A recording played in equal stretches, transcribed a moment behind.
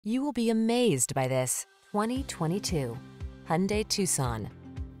You will be amazed by this 2022 Hyundai Tucson.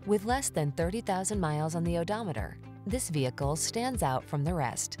 With less than 30,000 miles on the odometer, this vehicle stands out from the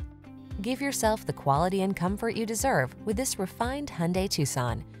rest. Give yourself the quality and comfort you deserve with this refined Hyundai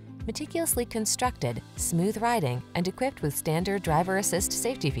Tucson. Meticulously constructed, smooth riding, and equipped with standard driver assist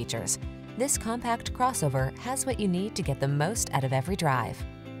safety features, this compact crossover has what you need to get the most out of every drive.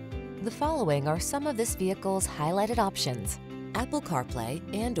 The following are some of this vehicle's highlighted options: Apple CarPlay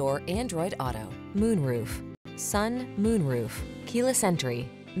and/or Android Auto, moonroof, sun moonroof, keyless entry,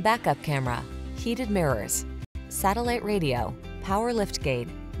 backup camera, heated mirrors, satellite radio, power liftgate,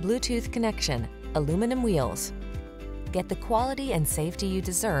 Bluetooth connection, aluminum wheels. Get the quality and safety you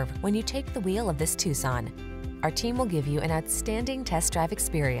deserve when you take the wheel of this Tucson. Our team will give you an outstanding test drive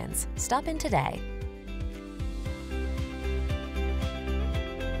experience. Stop in today.